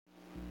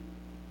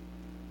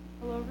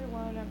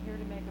I'm here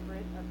to make a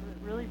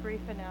really brief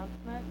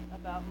announcement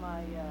about my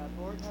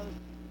board host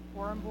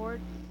forum board,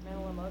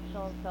 mental,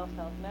 emotional, and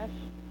self-help mesh,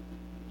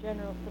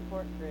 general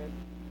support group,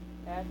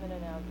 admin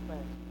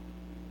announcement.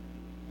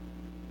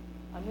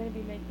 I'm going to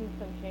be making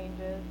some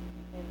changes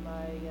in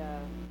my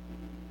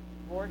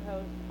board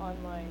host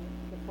online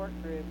support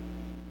group,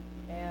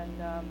 and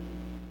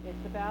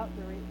it's about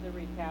the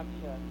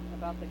captcha,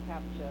 about the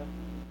captcha.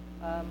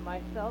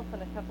 Myself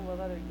and a couple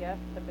of other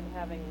guests have been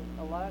having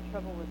a lot of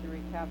trouble with the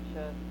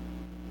reCAPTCHA,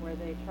 where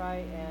they try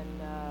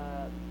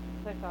and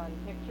click on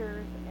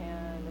pictures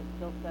and it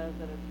still says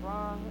that it's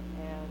wrong,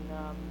 and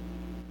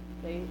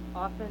they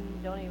often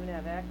don't even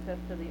have access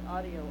to the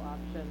audio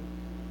option.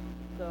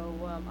 So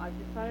I've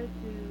decided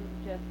to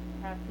just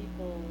have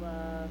people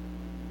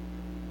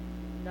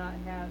not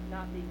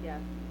be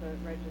guests, but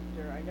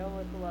register. I know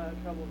it's a lot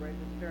of trouble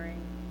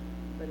registering,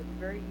 but it's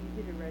very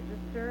easy to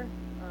register.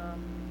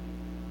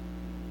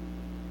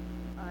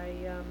 I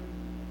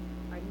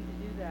need to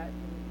do that.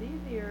 And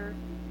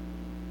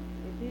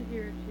it's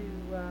easier to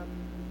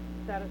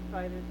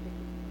satisfy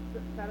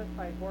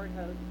board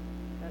hosts.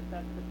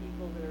 That's the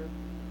people that are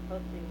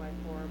hosting my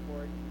forum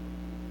board.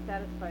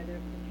 Satisfy their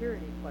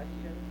security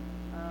questions.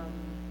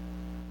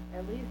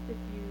 At least if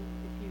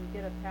you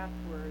get a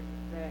password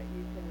that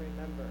you can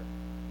remember,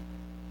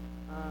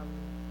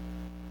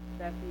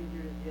 that's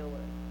easier to deal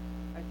with.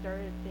 I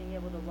started being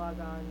able to log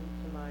on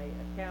to my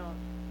account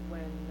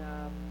when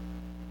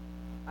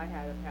I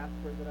had a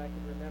password that I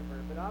could remember.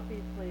 But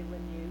obviously,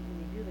 when you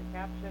do the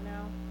CAPTCHA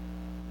now,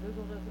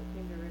 Google doesn't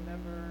seem to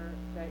remember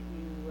that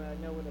you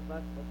know what a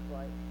bus looks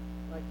like.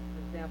 Like, for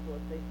example,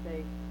 if they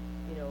say,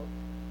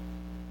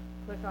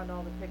 click on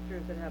all the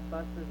pictures that have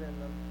buses in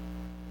them.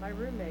 My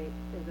roommate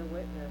is a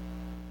witness.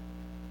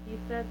 He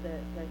said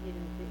that he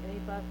didn't see any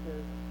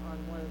buses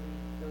on one of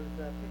those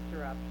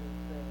picture options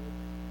things,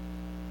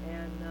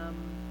 and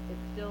it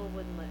still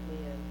wouldn't let me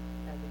in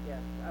as a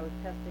guest. I was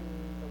testing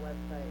the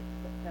website,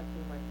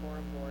 testing my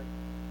forum board,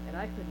 and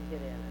I couldn't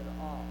get in at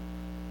all.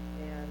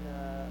 And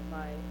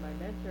my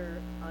mentor,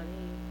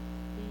 Ani,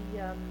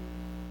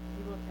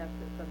 he will test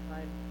it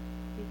sometimes.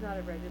 He's not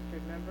a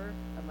registered member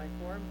of my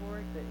forum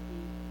board, but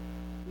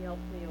he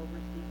helps me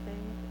oversee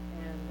things,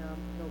 and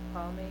he'll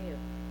call me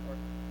or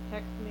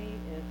text me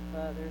if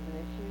there's an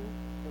issue.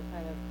 He'll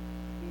kind of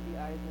be the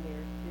eyes and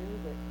ears too.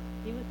 But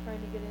he was trying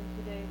to get in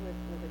today with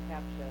a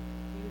CAPTCHA.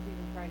 He was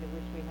even trying to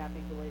wish me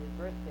happy belated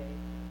birthday,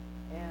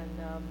 and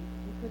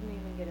he couldn't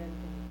even get in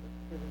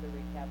because of the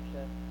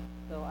reCAPTCHA.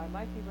 So I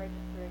might be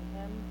registering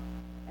him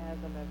as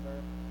a member.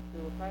 So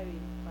it will probably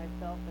be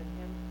myself and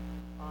him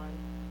on.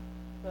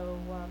 So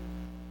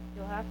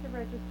you'll have to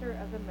register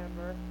as a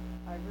member.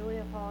 I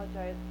really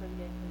apologize for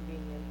the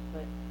inconvenience,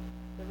 but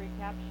the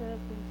reCAPTCHA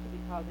seems to be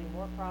causing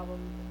more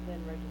problems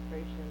than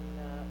registration,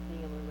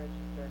 being able to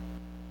register.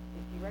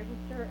 If you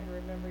register and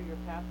remember your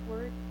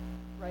password,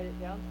 write it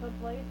down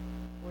someplace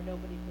where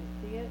nobody can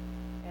see it,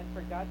 and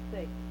for God's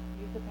sake,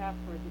 use a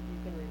password that you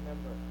can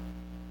remember.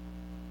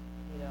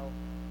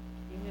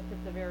 Even if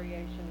it's a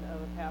variation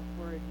of a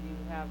password you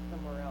have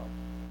somewhere else.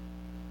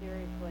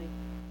 Seriously,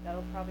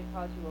 that'll probably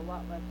cause you a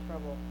lot less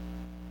trouble.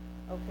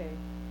 Okay.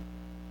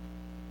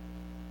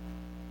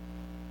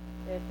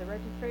 If the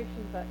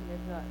registration button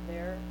is not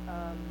there,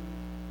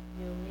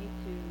 you'll need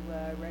to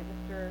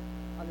register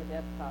on the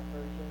desktop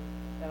version.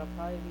 That'll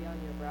probably be on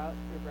your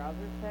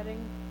browser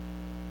settings,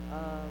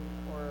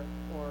 or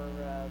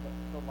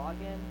the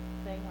login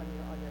thing on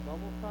your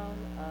mobile phone.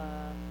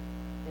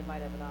 They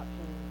might have an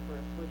option for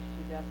a switch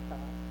to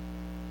desktop.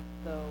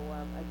 So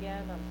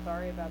again, I'm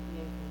sorry about the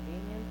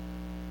inconvenience.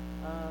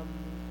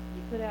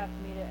 You could ask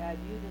me to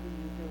add you to the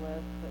user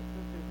list, but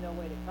since there's no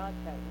way to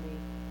contact me,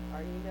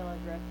 our email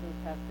addresses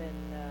have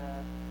been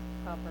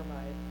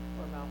compromised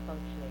or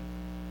malfunctioning.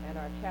 And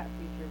our chat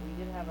feature, we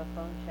did have a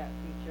phone chat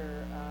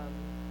feature,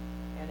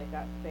 and it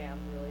got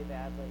spammed really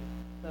badly.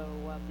 So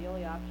the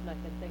only option I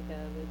can think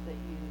of is that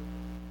you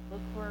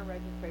look for a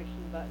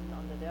registration button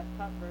on the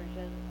desktop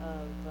version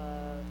of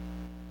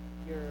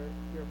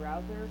your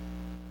browser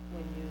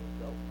when you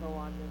go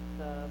on this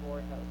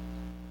board host.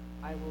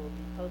 I will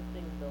be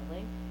posting the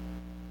link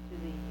to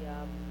the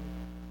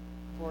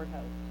board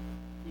host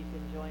so you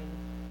can join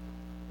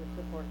the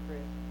support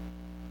group.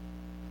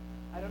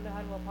 I don't know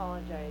how to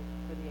apologize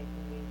for the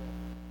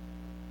inconvenience.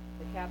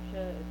 The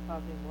CAPTCHA is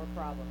causing more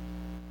problems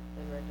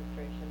than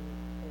registration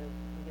is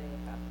and getting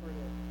a password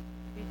is.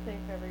 Be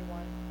safe,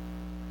 everyone.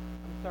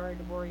 I'm sorry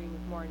to bore you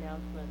with more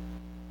announcements.